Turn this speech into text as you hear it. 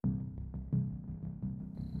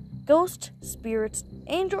Ghosts, spirits,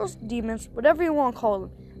 angels, demons, whatever you want to call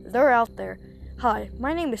them, they're out there. Hi,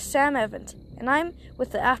 my name is Sam Evans, and I'm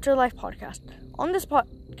with the Afterlife podcast. On this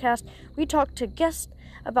podcast, we talk to guests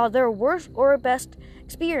about their worst or best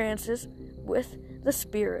experiences with the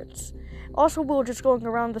spirits. Also, we're just going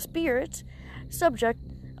around the spirits subject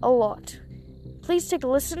a lot. Please take a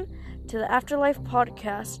listen to the Afterlife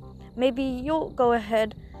podcast. Maybe you'll go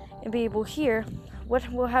ahead and be able to hear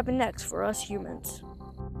what will happen next for us humans.